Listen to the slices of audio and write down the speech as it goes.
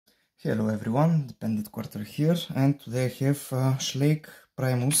Hello everyone, Dependent Quarter here, and today I have Schlage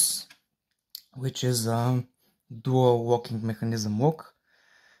Primus, which is a dual walking mechanism lock,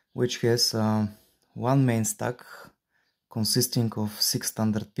 which has one main stack consisting of 6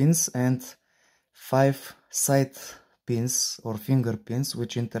 standard pins and 5 side pins or finger pins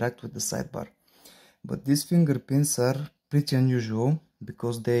which interact with the sidebar. But these finger pins are pretty unusual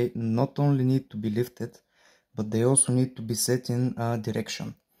because they not only need to be lifted, but they also need to be set in a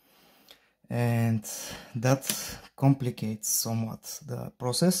direction. And that complicates somewhat the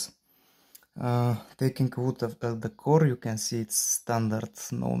process. Taking a look at the core, you can see it's standard,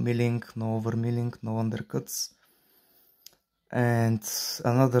 no milling, no over milling, no undercuts. And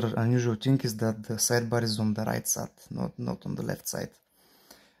another unusual thing is that the sidebar is on the right side, not on the left side.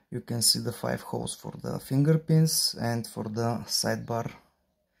 You can see the 5 holes for the finger pins and for the sidebar.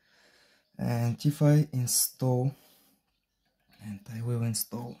 And if I install, and I will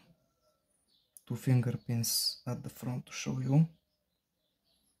install 2 finger pins at the front to show you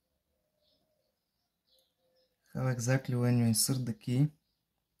how exactly when you insert the key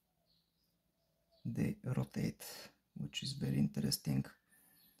they rotate, which is very interesting.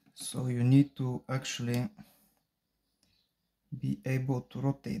 So you need to actually be able to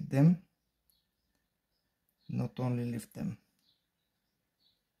rotate them, not only lift them.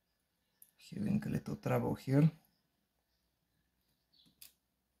 Having a little trouble here.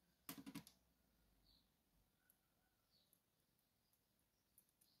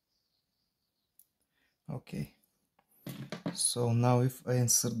 Okay, so now if I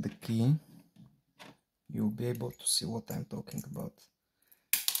insert the key, you'll be able to see what I'm talking about.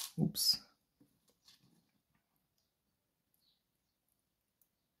 Oops.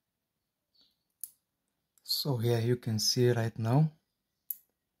 So yeah, you can see right now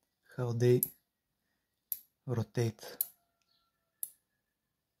how they rotate.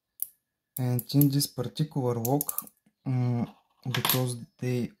 And in this particular walk, because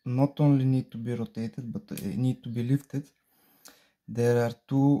they not only need to be rotated, but they need to be lifted, there are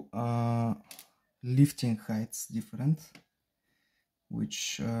 2 lifting heights different,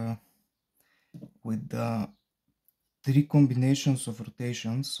 which with the 3 combinations of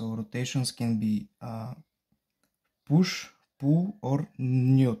rotations, so rotations can be push, pull or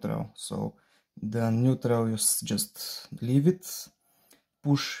neutral. So the neutral you just leave it,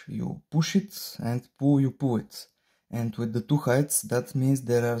 push you push it, and pull you pull it. And with the 2 heights, that means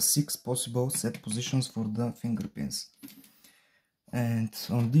there are 6 possible set positions for the finger pins. And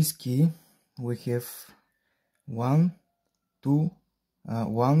on this key we have 1, 2,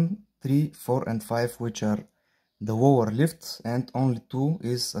 1, 3, 4 and 5, which are the lower lift, and only 2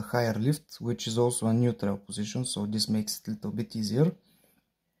 is a higher lift, which is also a neutral position, so this makes it a little bit easier.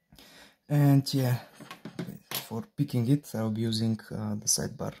 And yeah, for picking it I'll be using the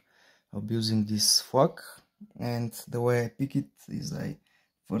sidebar. I'll be using this flag, and the way I pick it is I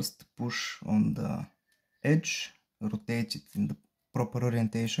first push on the edge, rotate it in the proper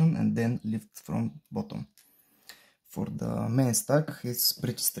orientation, and then lift from bottom. For the main stack it's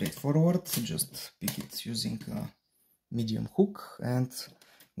pretty straightforward, just pick it using a medium hook, and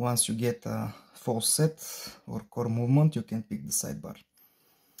once you get a false set or core movement you can pick the sidebar.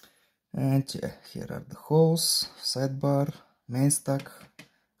 And yeah, here are the holes, sidebar, main stack,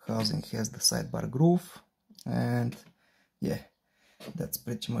 housing has the sidebar groove, and yeah, that's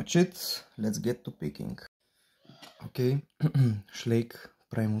pretty much it. Let's get to picking. Okay, Schlage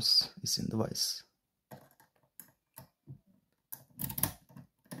Primus is in the vise.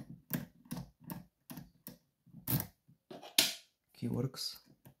 Key works.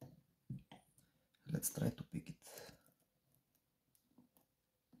 Let's try to pick it.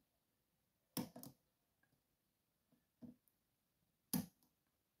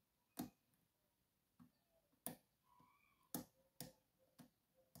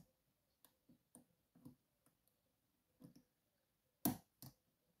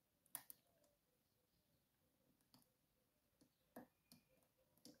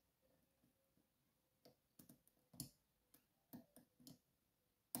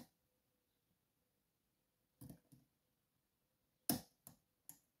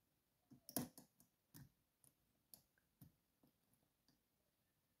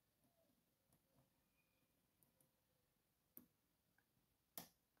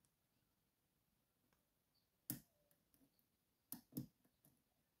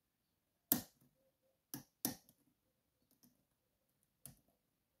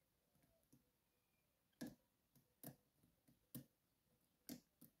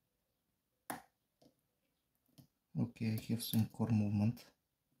 Okay, I have some core movement.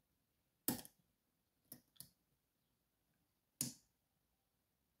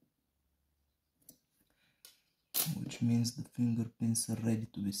 which means the finger pins are ready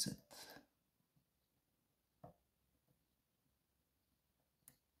to be set.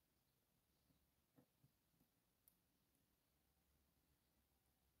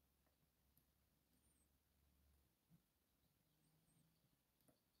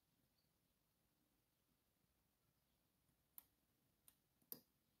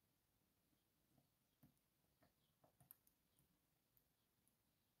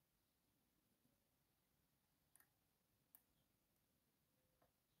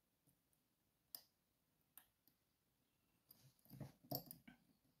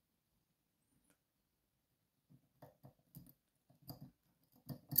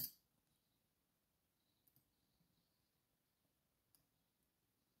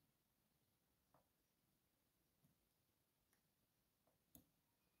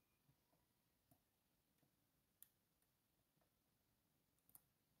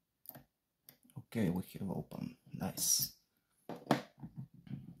 Okay, we have open. Nice.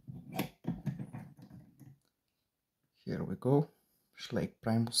 Here we go. Schlage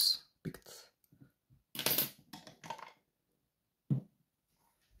Primus picked.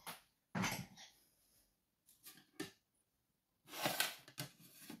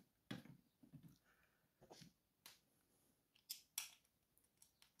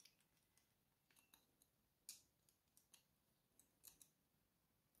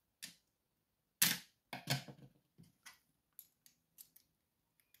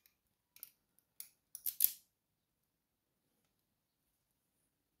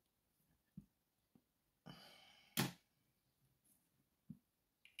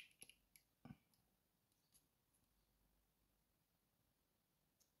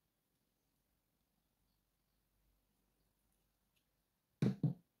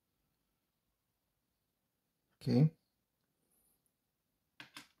 Okay.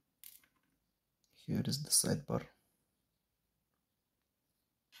 Here is the sidebar.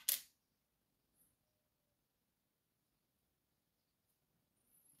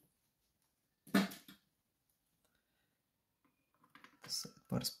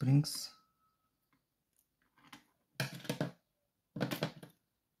 Sidebar springs.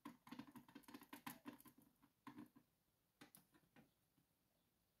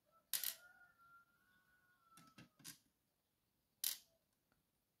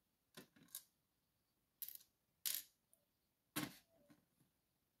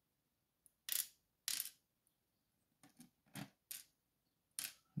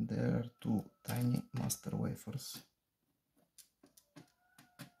 There are two tiny master wafers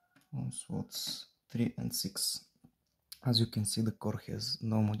on slots 3 and 6. As you can see, the core has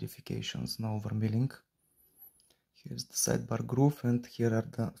no modifications, no overmilling. Here's the sidebar groove, and here are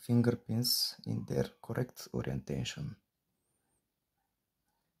the finger pins in their correct orientation.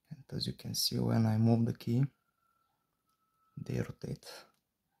 And as you can see, when I move the key, they rotate.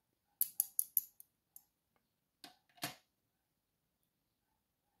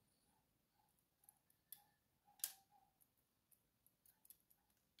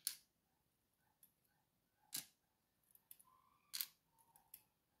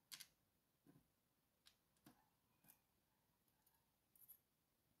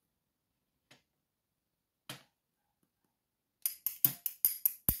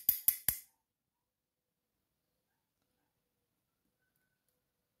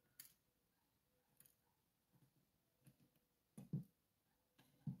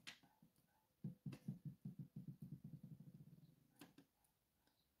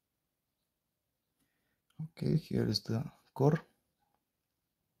 Okay, here is the core.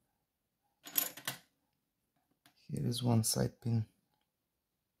 Here is one side pin.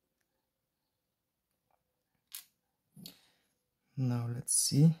 Now let's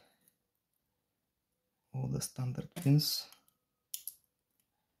see all the standard pins.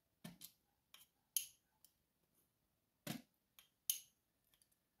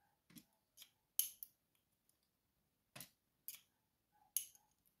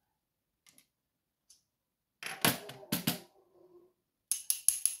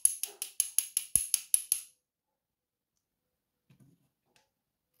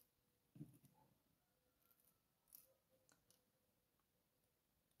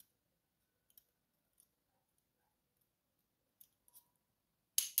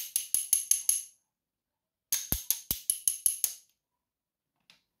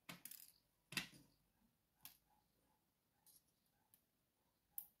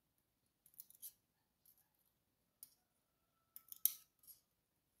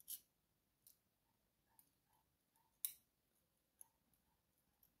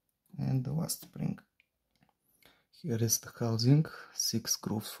 And the last spring. Here is the housing, 6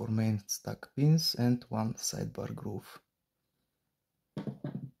 grooves for main stack pins and 1 sidebar groove.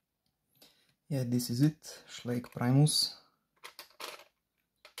 Yeah, this is it, Schlage Primus,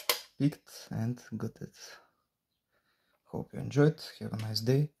 picked and got it. Hope you enjoyed, have a nice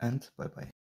day and bye bye.